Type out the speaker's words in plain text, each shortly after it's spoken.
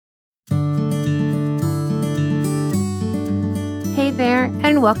there,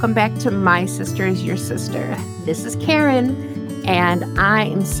 and welcome back to My Sister is Your Sister. This is Karen, and I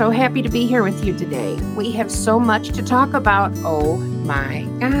am so happy to be here with you today. We have so much to talk about. Oh my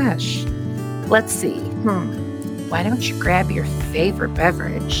gosh. Let's see. Why don't you grab your favorite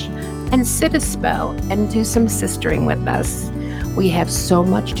beverage and sit a spell and do some sistering with us? We have so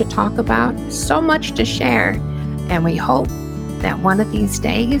much to talk about, so much to share, and we hope that one of these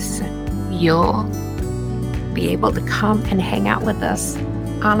days you'll be able to come and hang out with us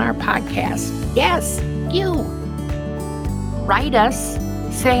on our podcast. Yes, you. Write us,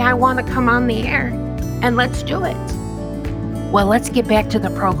 say I want to come on the air, and let's do it. Well, let's get back to the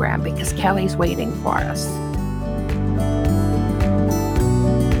program because Kelly's waiting for us.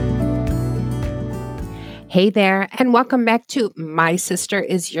 Hey there, and welcome back to My Sister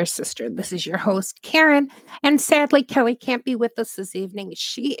is Your Sister. This is your host, Karen, and sadly, Kelly can't be with us this evening.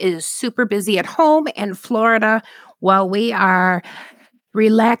 She is super busy at home in Florida while we are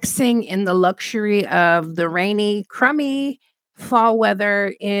relaxing in the luxury of the rainy, crummy fall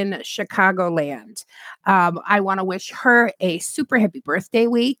weather in Chicagoland. I want to wish her a super happy birthday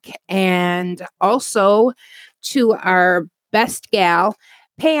week, and also to our best gal,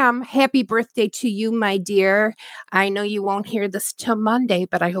 Pam, happy birthday to you, my dear. I know you won't hear this till Monday,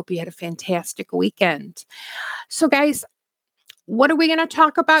 but I hope you had a fantastic weekend. So, guys, what are we going to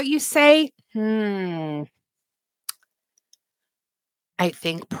talk about, you say? I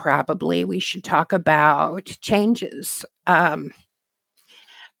think probably we should talk about changes.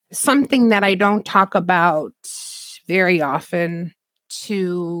 Something that I don't talk about very often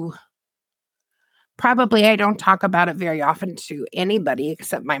Probably I don't talk about it very often to anybody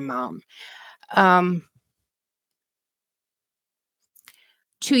except my mom.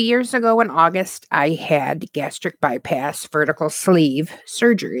 2 years ago in August, I had gastric bypass vertical sleeve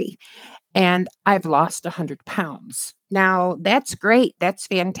surgery, and I've lost 100 pounds. Now, that's great. That's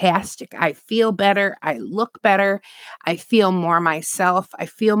fantastic. I feel better. I look better. I feel more myself. I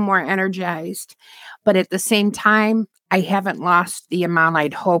feel more energized. But at the same time, I haven't lost the amount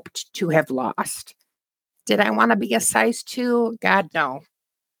I'd hoped to have lost. Did I want to be a size 2? God, no.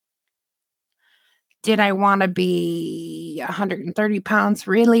 Did I want to be 130 pounds?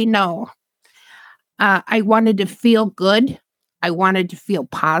 Really? No. I wanted to feel good. I wanted to feel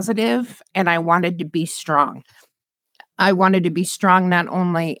positive, and I wanted to be strong. I wanted to be strong not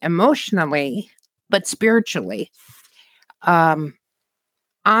only emotionally, but spiritually. On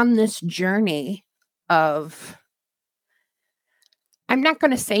this journey of, I'm not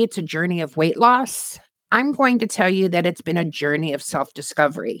going to say it's a journey of weight loss. I'm going to tell you that it's been a journey of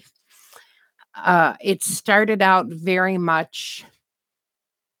self-discovery. It started out very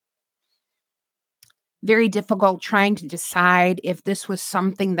difficult trying to decide if this was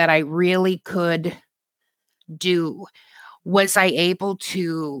something that I really could do. Was I able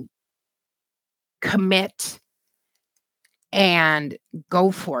to commit and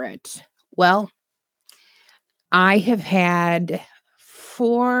go for it? Well, I have had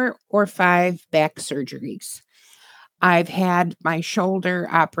 4 or 5 back surgeries. I've had my shoulder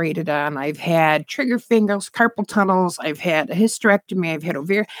operated on. I've had trigger fingers, carpal tunnels. I've had a hysterectomy.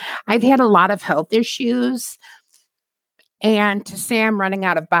 I've had a lot of health issues. And to say I'm running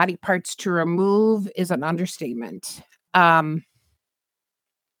out of body parts to remove is an understatement. I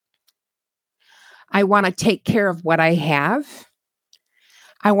want to take care of what I have.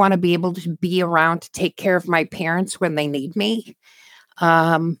 I want to be able to be around to take care of my parents when they need me.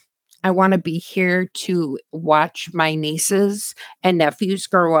 I want to be here to watch my nieces and nephews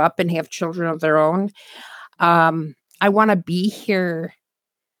grow up and have children of their own. I want to be here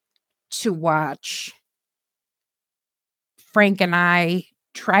to watch Frank and I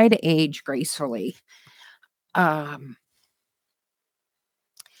try to age gracefully. And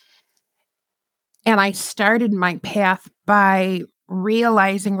I started my path by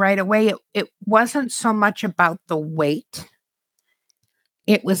realizing right away it wasn't so much about the weight.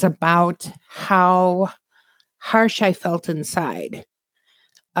 It was about how harsh I felt inside.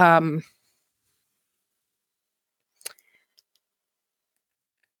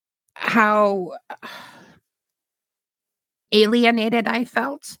 How alienated I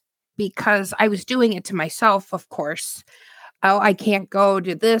felt because I was doing it to myself, of course. Oh, I can't go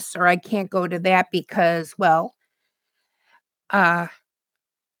to this or I can't go to that because, well,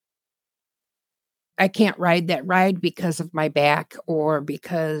 I can't ride that ride because of my back or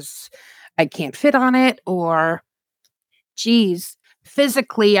because I can't fit on it or, geez,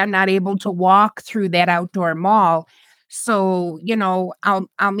 physically I'm not able to walk through that outdoor mall. So,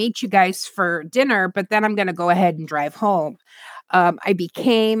 I'll meet you guys for dinner, but then I'm going to go ahead and drive home. I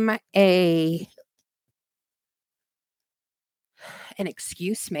became an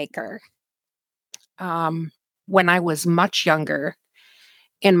excuse maker. When I was much younger,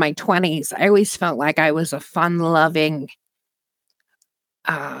 in my 20s, I always felt like I was a fun-loving,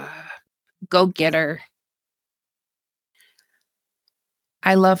 uh, go-getter.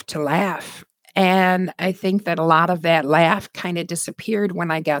 I love to laugh, and I think that a lot of that laugh kinda disappeared when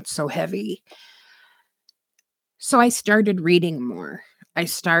I got so heavy. So I started reading more. I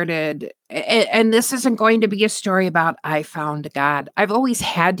started and this isn't going to be a story about I found God. I've always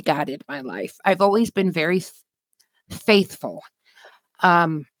had God in my life. I've always been very faithful.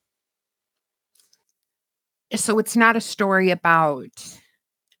 Um, so it's not a story about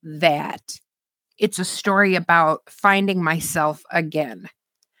that. It's a story about finding myself again.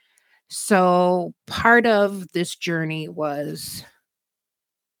 So part of this journey was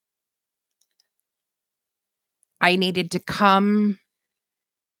I needed to come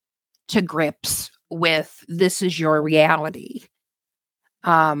to grips with this is your reality.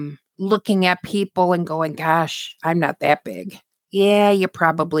 Looking at people and going, gosh, I'm not that big. Yeah, you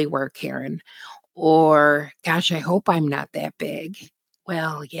probably were, Karen. Or, gosh, I hope I'm not that big.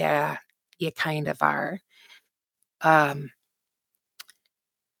 Well, yeah, you kind of are. Um,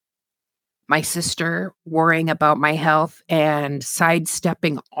 my sister worrying about my health and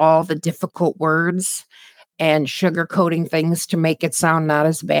sidestepping all the difficult words and sugarcoating things to make it sound not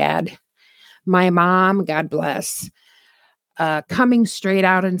as bad. My mom, God bless, coming straight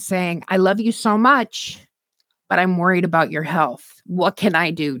out and saying, I love you so much, but I'm worried about your health. What can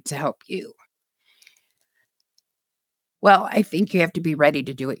I do to help you? Well, I think you have to be ready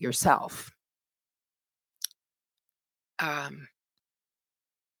to do it yourself. Um,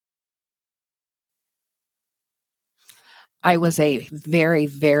 I was a very,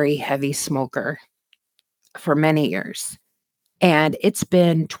 very heavy smoker for many years, and it's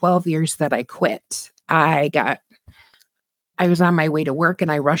been 12 years that I quit. I was on my way to work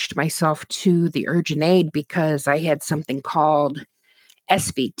and I rushed myself to the urgent aid because I had something called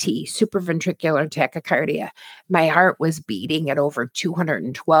SVT, supraventricular tachycardia. My heart was beating at over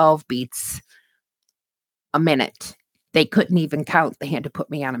 212 beats a minute. They couldn't even count. They had to put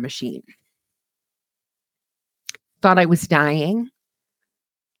me on a machine. Thought I was dying.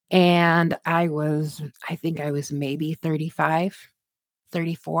 And I think I was maybe 35,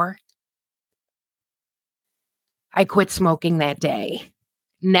 34. I quit smoking that day.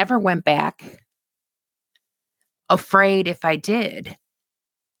 Never went back. Afraid if I did,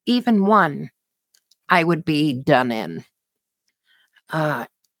 even one, I would be done in. Uh,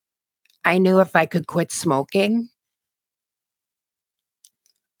 I knew if I could quit smoking,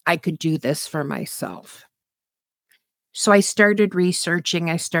 I could do this for myself. So I started researching.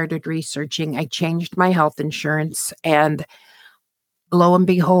 I changed my health insurance, and lo and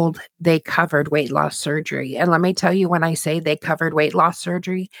behold, they covered weight loss surgery. And let me tell you, when I say they covered weight loss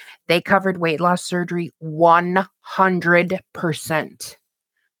surgery, they covered weight loss surgery 100%.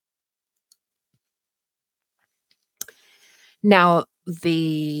 Now,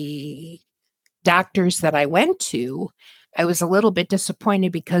 the doctors that I went to, I was a little bit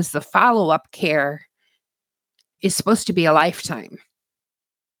disappointed because the follow-up care is supposed to be a lifetime.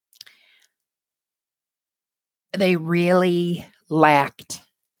 They really lacked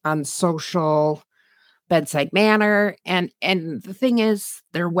on social bedside manner, and the thing is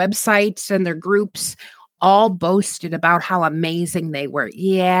their websites and their groups all boasted about how amazing they were.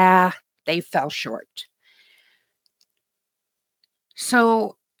 Yeah, they fell short.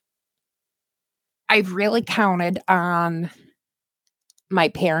 So I've really counted on my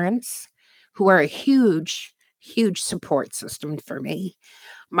parents, who are a huge, huge support system for me.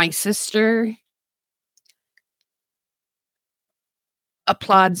 My sister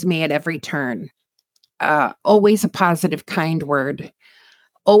applauds me at every turn. Always a positive, kind word.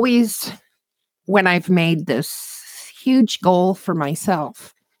 Always when I've made this huge goal for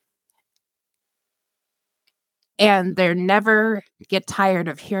myself. And they never get tired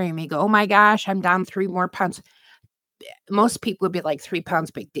of hearing me go, oh my gosh, I'm down 3 more pounds. Most people would be like, 3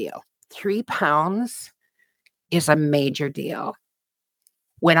 pounds, big deal. 3 pounds is a major deal.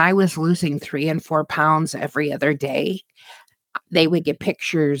 When I was losing 3 and 4 pounds every other day, they would get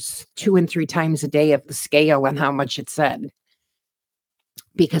pictures 2 and 3 times a day of the scale and how much it said,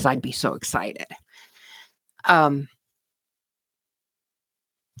 because I'd be so excited.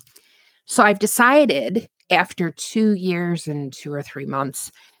 So I've decided after 2 years and 2 or 3 months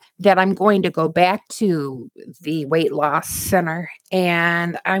that I'm going to go back to the weight loss center,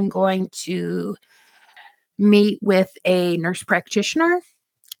 and I'm going to meet with a nurse practitioner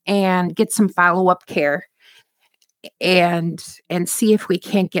and get some follow-up care. and see if we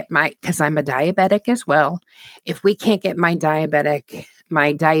can't get because I'm a diabetic as well, if we can't get my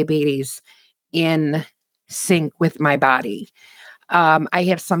diabetes in sync with my body. I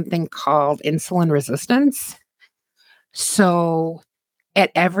have something called insulin resistance. So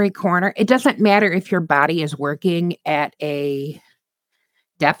at every corner, it doesn't matter if your body is working at a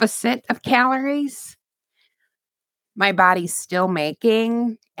deficit of calories, my body's still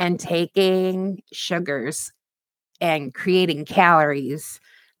making and taking sugars and creating calories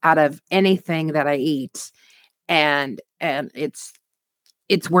out of anything that I eat, and it's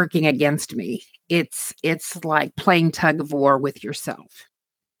working against me. It's like playing tug of war with yourself.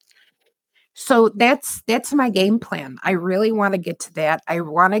 So that's my game plan. I really want to get to that. I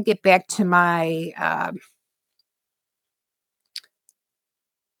want to get back to my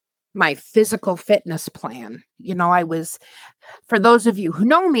physical fitness plan. I was For those of you who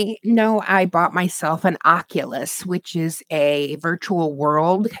know me, know I bought myself an Oculus, which is a virtual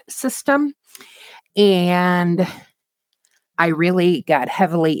world system, and I really got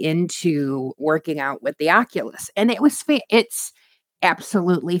heavily into working out with the Oculus, and it's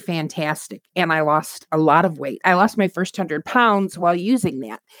absolutely fantastic, and I lost a lot of weight. I lost my first 100 pounds while using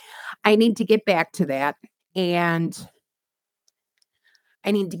that. I need to get back to that, and I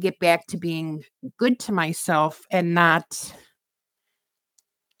need to get back to being good to myself and not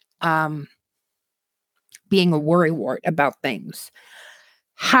um, being a worrywart about things.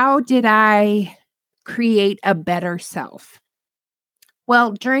 How did I create a better self?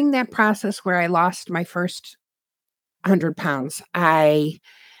 Well, during that process where I lost my first 100 pounds, I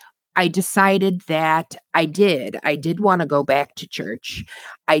decided that I did want to go back to church.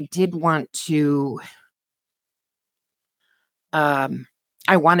 I did want to um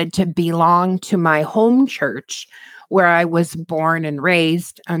I wanted to belong to my home church where I was born and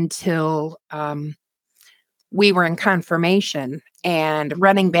raised until we were in confirmation, and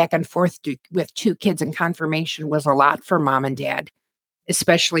running back and forth with two kids in confirmation was a lot for mom and dad,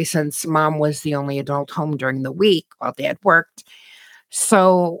 especially since mom was the only adult home during the week while dad worked.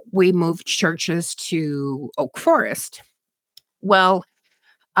 So we moved churches to Oak Forest. Well,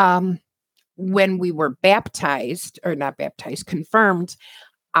 um, when we were baptized, or not baptized, confirmed,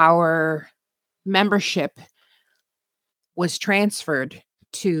 our membership was transferred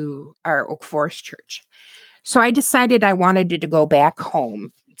to our Oak Forest church. So I decided I wanted to go back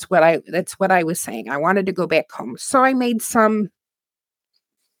home. That's what I was saying. I wanted to go back home. So I made some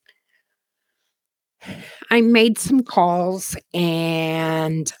calls,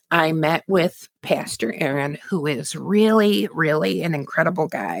 and I met with Pastor Aaron, who is really, really an incredible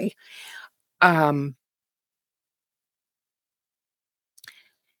guy. Um,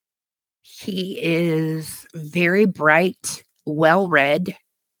 he is very bright, well read,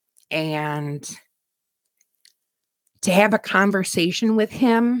 and to have a conversation with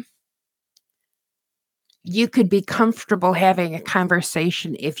him, you could be comfortable having a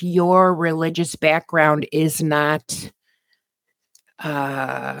conversation if your religious background is not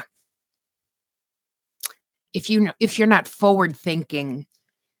uh if you're not forward thinking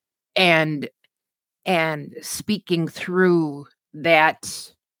and speaking through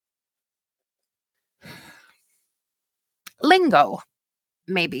that lingo,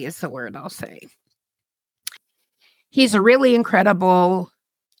 maybe is the word I'll say. He's a really incredible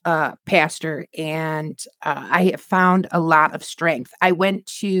pastor, and I have found a lot of strength. I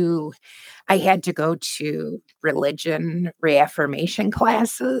had to go to religion reaffirmation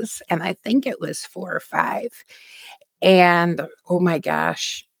classes, and I think it was 4 or 5. And oh my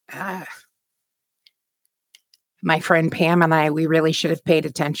gosh, my friend Pam and we really should have paid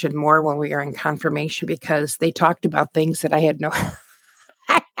attention more when we were in confirmation, because they talked about things that I had no,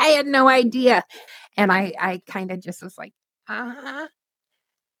 I had no idea. And I kind of just was like, uh-huh,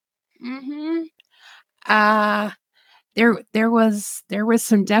 mm-hmm. Uh, there was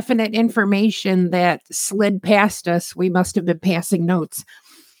some definite information that slid past us. We must have been passing notes.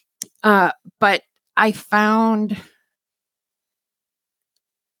 But I found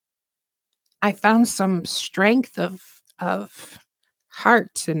some strength of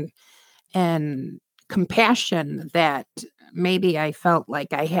heart and compassion that maybe I felt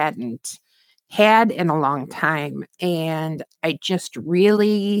like I hadn't had in a long time. And I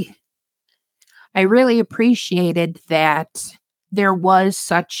really appreciated that there was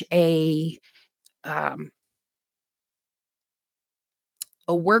such um,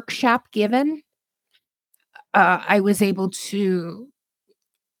 a workshop given. I was able to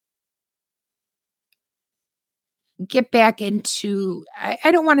get back into,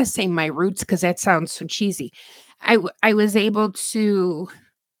 I don't want to say my roots because that sounds so cheesy. I was able to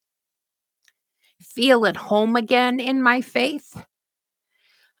feel at home again in my faith.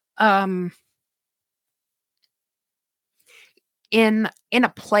 Um, in a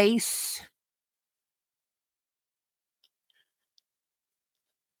place,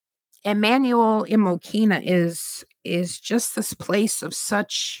 Emmanuel Imokina is just this place of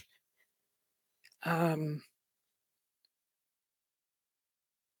um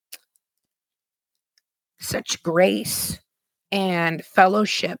such grace and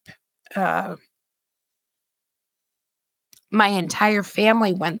fellowship. Uh, my entire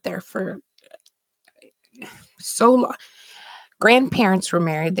family went there for so long. Grandparents were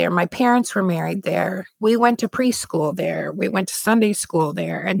married there. My parents were married there. We went to preschool there. We went to Sunday school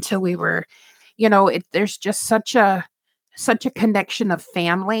there until we were, there's just such a connection of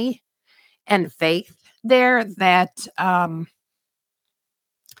family and faith there that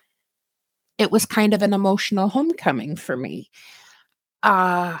it was kind of an emotional homecoming for me.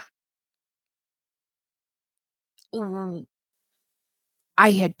 Uh mm,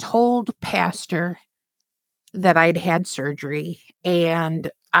 I had told Pastor that I'd had surgery,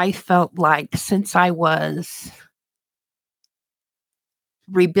 and I felt like since I was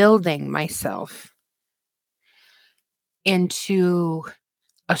rebuilding myself into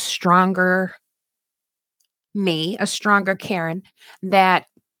a stronger me, a stronger Karen, that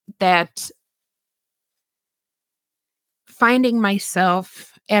that finding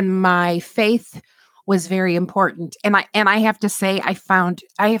myself and my faith was very important. And I have to say I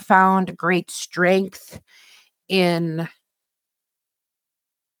have found great strength in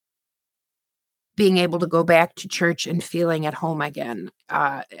being able to go back to church and feeling at home again.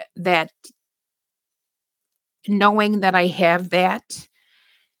 That knowing that I have that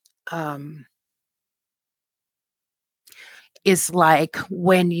um, is like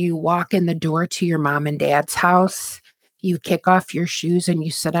when you walk in the door to your mom and dad's house, you kick off your shoes and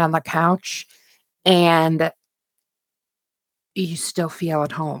you sit on the couch and you still feel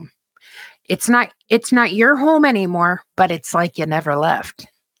at home. It's not your home anymore, but it's like you never left.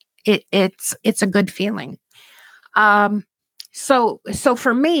 It's a good feeling. Um so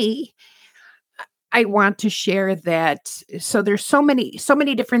for me, I want to share that. So there's so many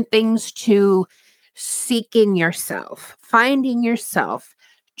different things to seeking yourself, finding yourself,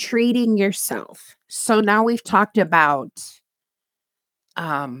 treating yourself. So now we've talked about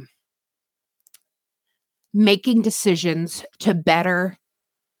um, making decisions to better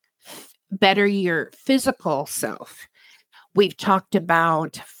your physical self. We've talked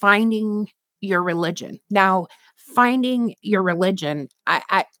about finding your religion. Now, finding your religion,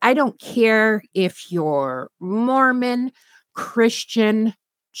 I don't care if you're Mormon, Christian,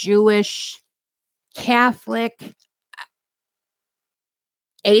 Jewish, Catholic,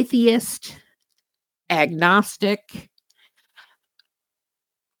 atheist, agnostic.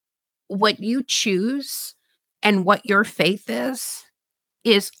 What you choose and what your faith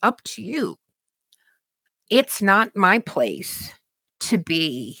is up to you. It's not my place to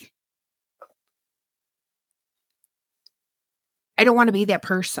be. I don't want to be that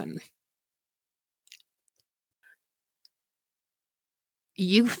person.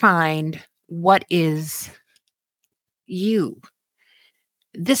 You find what is you.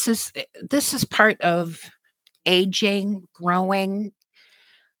 This is part of aging, growing,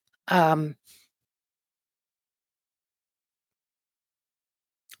 um,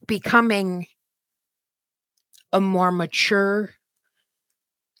 becoming a more mature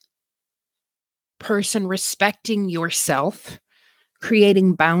person, respecting yourself,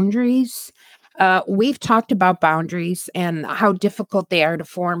 creating boundaries. We've talked about boundaries and how difficult they are to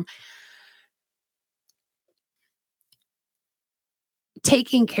form.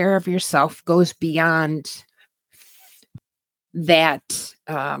 Taking care of yourself goes beyond that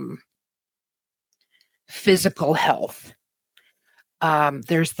physical health.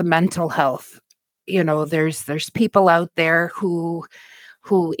 There's the mental health. There's people out there who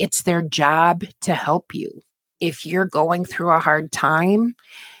it's their job to help you. If you're going through a hard time,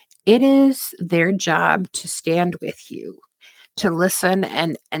 it is their job to stand with you, to listen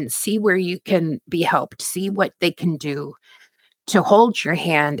and see where you can be helped, see what they can do to hold your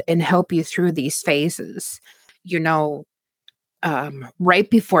hand and help you through these phases. You know, right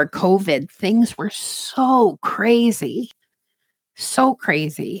before COVID, things were so crazy, so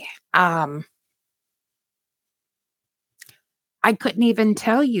crazy. I couldn't even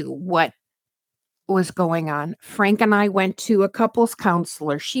tell you what was going on. Frank and I went to a couples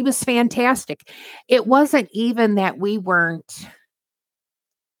counselor. She was fantastic. It wasn't even that we weren't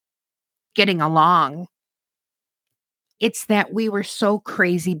getting along, it's that we were so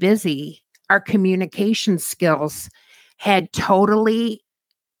crazy busy. Our communication skills had totally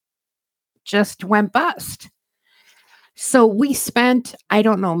just went bust. So we spent, I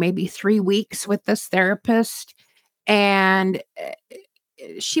don't know, maybe 3 weeks with this therapist. And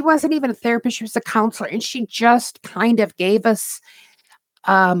she wasn't even a therapist, she was a counselor. And she just kind of gave us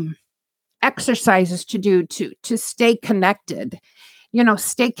um, exercises to do to stay connected.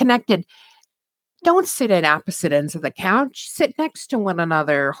 Stay connected. Don't sit at opposite ends of the couch. Sit next to one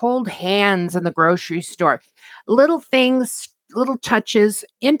another. Hold hands in the grocery store. Little things, little touches,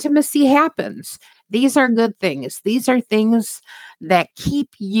 intimacy happens. These are good things. These are things that keep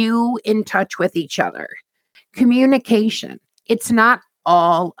you in touch with each other. Communication. It's not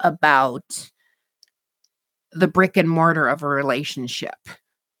all about the brick and mortar of a relationship.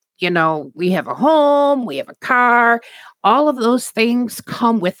 We have a home, we have a car. All of those things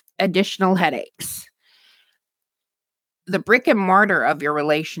come with additional headaches. The brick and mortar of your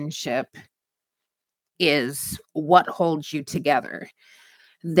relationship is what holds you together.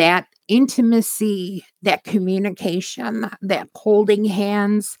 That intimacy, that communication, that holding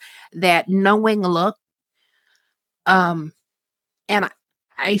hands, that knowing look. And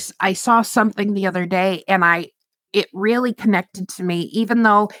I saw something the other day, and it really connected to me, even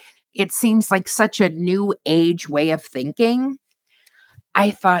though it seems like such a new age way of thinking.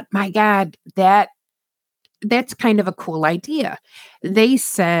 I thought, my God, that's kind of a cool idea. They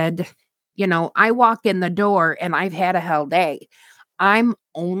said, I walk in the door and I've had a hell day. I'm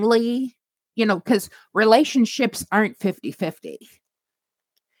only, because relationships aren't 50-50.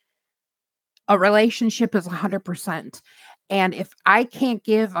 A relationship is 100%. And if I can't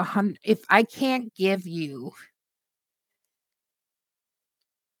give you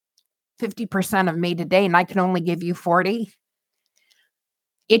 50% of me today and I can only give you 40,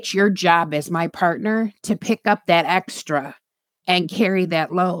 it's your job as my partner to pick up that extra and carry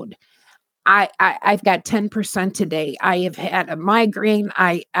that load. I've got 10% today. I have had a migraine.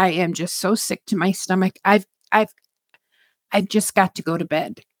 I am just so sick to my stomach. I've just got to go to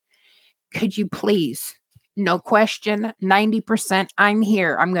bed. Could you please? No question, 90%, I'm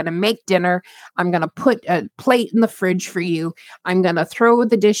here. I'm going to make dinner. I'm going to put a plate in the fridge for you. I'm going to throw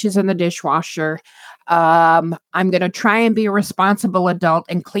the dishes in the dishwasher. I'm going to try and be a responsible adult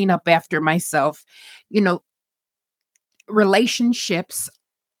and clean up after myself. Relationships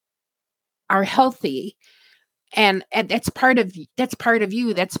are healthy. And that's part of you. That's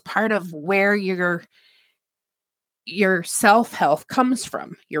part of where your self-health comes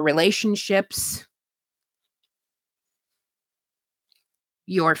from. Your relationships,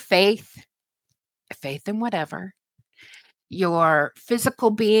 your faith in whatever, your physical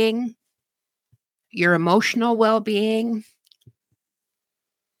being, your emotional well-being.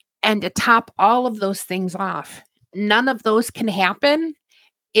 And to top all of those things off, none of those can happen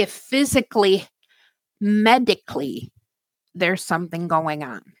if physically, medically, there's something going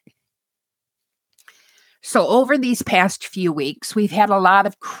on. So over these past few weeks, we've had a lot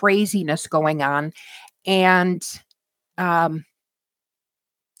of craziness going on. And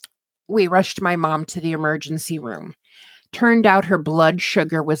we rushed my mom to the emergency room. Turned out her blood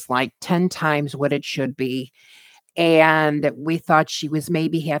sugar was like 10 times what it should be. And we thought she was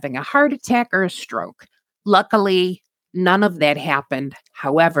maybe having a heart attack or a stroke. Luckily, none of that happened.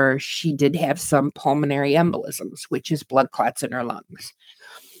 However, she did have some pulmonary embolisms, which is blood clots in her lungs.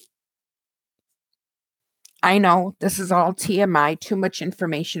 I know this is all TMI, too much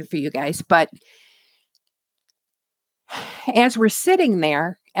information for you guys, but as we're sitting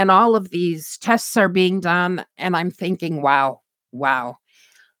there and all of these tests are being done, and I'm thinking, wow,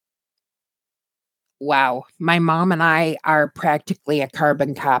 my mom and I are practically a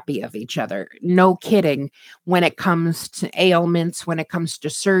carbon copy of each other. No kidding. When it comes to ailments, when it comes to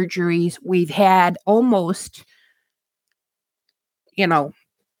surgeries, we've had almost,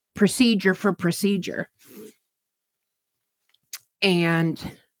 procedure for procedure. And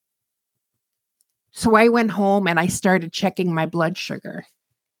so I went home and I started checking my blood sugar.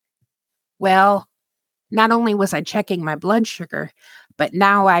 Well, not only was I checking my blood sugar, but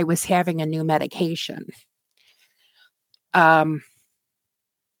now I was having a new medication. I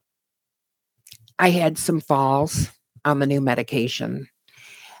had some falls on the new medication.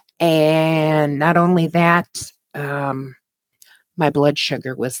 And not only that, my blood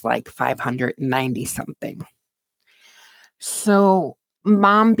sugar was like 590 something. So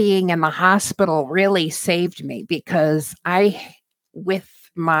mom being in the hospital really saved me because with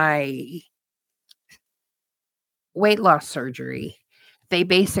my weight loss surgery, they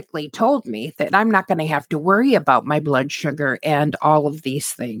basically told me that I'm not going to have to worry about my blood sugar and all of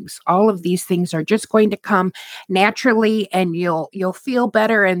these things. All of these things are just going to come naturally and you'll feel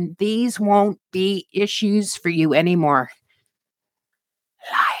better and these won't be issues for you anymore.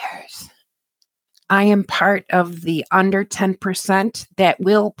 Liars. I am part of the under 10% that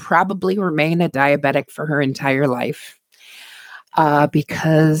will probably remain a diabetic for her entire life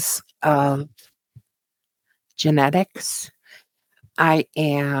because of genetics. I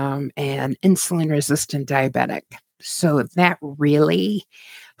am an insulin resistant diabetic. So that really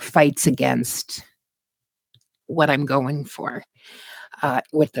fights against what I'm going for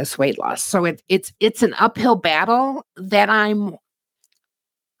with this weight loss. So it's an uphill battle that I'm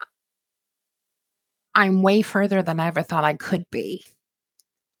way further than I ever thought I could be.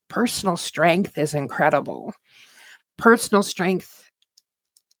 Personal strength is incredible. Personal strength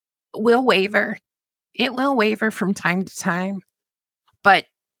will waver. It will waver from time to time, but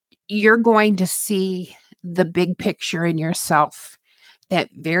you're going to see the big picture in yourself that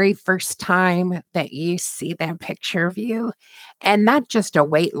very first time that you see that picture of you, and not just a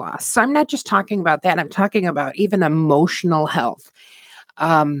weight loss. So I'm not just talking about that. I'm talking about even emotional health.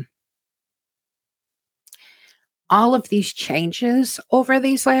 Um, all of these changes over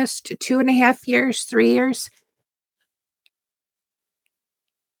these last 2.5 years, 3 years,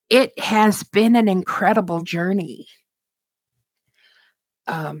 it has been an incredible journey.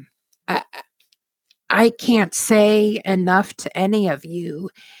 Um, I, I can't say enough to any of you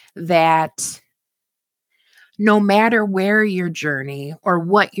that no matter where your journey or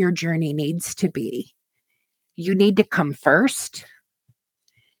what your journey needs to be, you need to come first.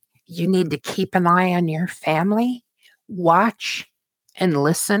 You need to keep an eye on your family, watch and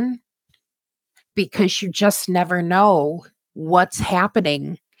listen, because you just never know what's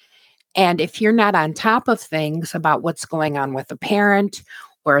happening. And if you're not on top of things about what's going on with a parent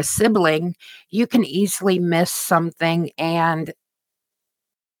or a sibling, you can easily miss something, and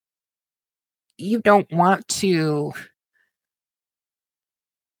you don't want to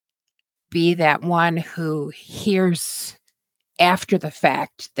be that one who hears after the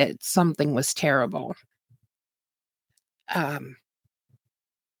fact that something was terrible. Um,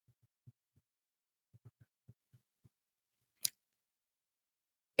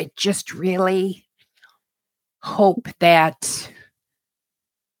 I just really hope that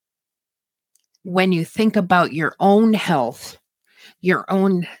when you think about your own health, your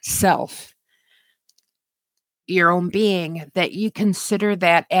own self, your own being, that you consider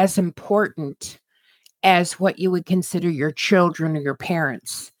that as important as what you would consider your children or your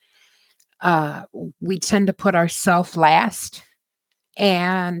parents. Uh, we tend to put ourselves last,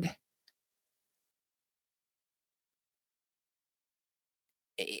 and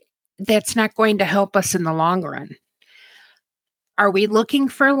that's not going to help us in the long run. Are we looking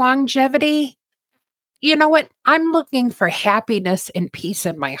for longevity? You know what? I'm looking for happiness and peace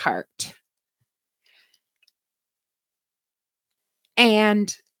in my heart.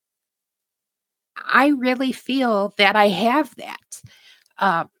 And I really feel that I have that.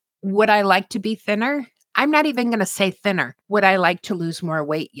 Uh, would I like to be thinner? I'm not even going to say thinner. Would I like to lose more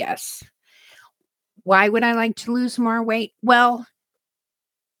weight? Yes. Why would I like to lose more weight? Well,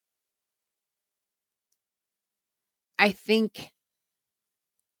 I think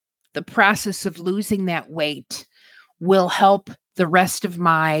the process of losing that weight will help the rest of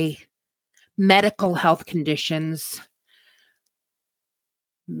my medical health conditions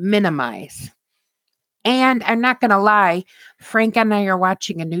minimize. And I'm not going to lie, Frank and I are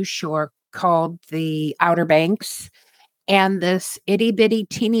watching a new show called The Outer Banks, and this itty bitty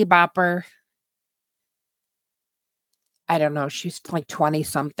teeny bopper, I don't know, she's like 20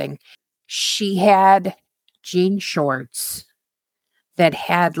 something. She had jean shorts that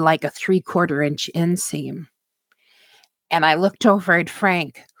had like a 3/4 inch inseam. And I looked over at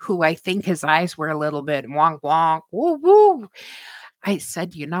Frank, who I think his eyes were a little bit wonk wonk, woo woo. I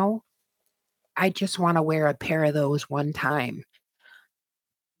said, I just want to wear a pair of those one time.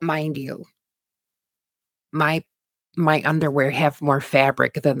 Mind you, my my underwear have more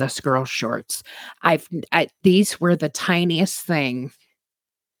fabric than this girl's shorts. These were the tiniest thing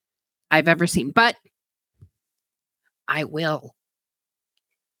I've ever seen, but I will.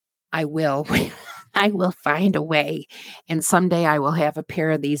 I will. I will find a way, and someday I will have a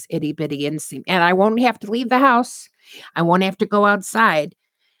pair of these itty bitty inseam, and I won't have to leave the house. I won't have to go outside,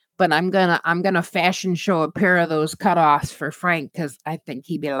 but I'm gonna fashion show a pair of those cutoffs for Frank because I think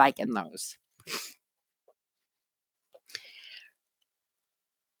he'd be liking those.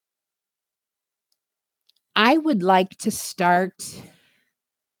 I would like to start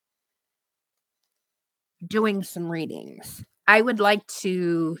doing some readings. I would like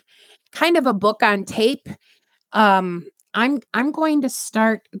to kind of a book on tape. Um, I'm going to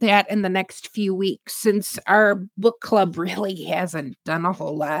start that in the next few weeks since our book club really hasn't done a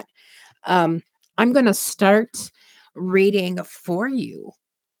whole lot. I'm going to start reading for you.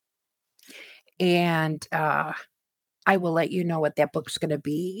 And I will let you know what that book's going to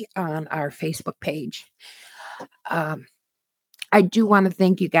be on our Facebook page. I do want to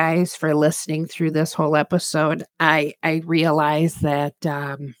thank you guys for listening through this whole episode. I realize that,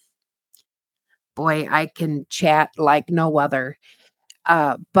 boy, I can chat like no other.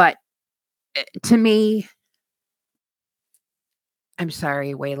 But to me, I'm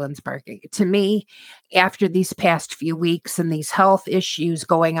sorry, Waylon's barking. To me, after these past few weeks and these health issues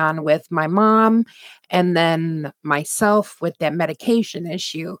going on with my mom and then myself with that medication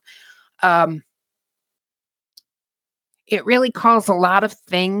issue, it really calls a lot of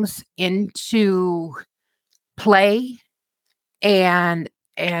things into play and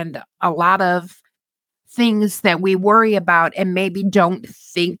a lot of things that we worry about and maybe don't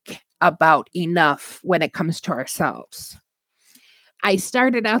think about enough when it comes to ourselves. I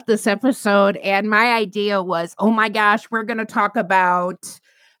started out this episode and my idea was, oh my gosh, we're going to talk about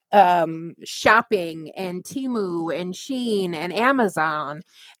shopping and Temu and Shein and Amazon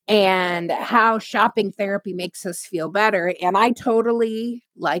and how shopping therapy makes us feel better. And I totally,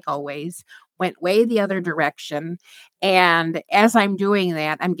 like always, went way the other direction. And as I'm doing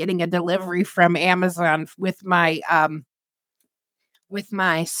that, I'm getting a delivery from Amazon with my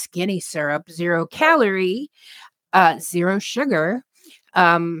skinny syrup, 0 calorie, 0 sugar,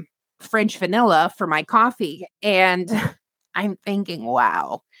 French vanilla for my coffee. And I'm thinking,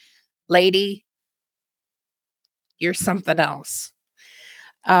 wow, lady, you're something else.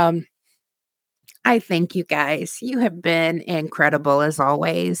 I thank you guys. You have been incredible as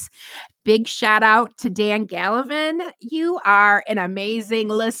always. Big shout out to Dan Gallivan. You are an amazing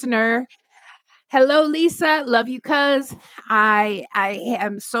listener. Hello, Lisa. Love you, cuz. I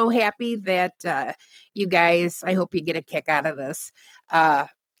am so happy that you guys, I hope you get a kick out of this.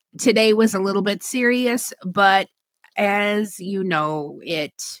 Today was a little bit serious, but as you know,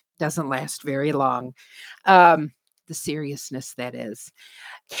 it doesn't last very long. The seriousness, that is.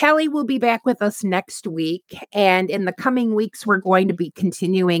 Kelly will be back with us next week. And in the coming weeks, we're going to be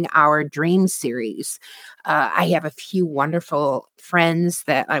continuing our dream series. I have a few wonderful friends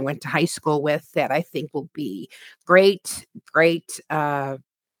that I went to high school with that I think will be great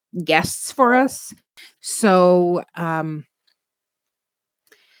guests for us. So,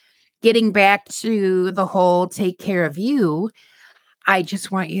 getting back to the whole take care of you, I just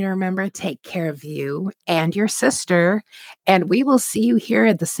want you to remember, take care of you and your sister, and we will see you here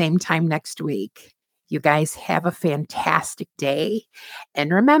at the same time next week. You guys have a fantastic day,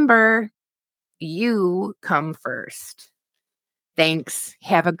 and remember, you come first. Thanks.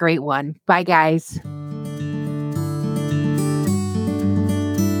 Have a great one. Bye, guys.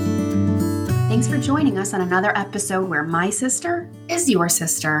 Thanks for joining us on another episode where my sister is your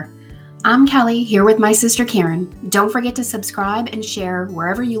sister. I'm Kelly, here with my sister Karen. Don't forget to subscribe and share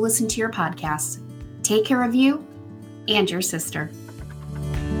wherever you listen to your podcasts. Take care of you and your sister.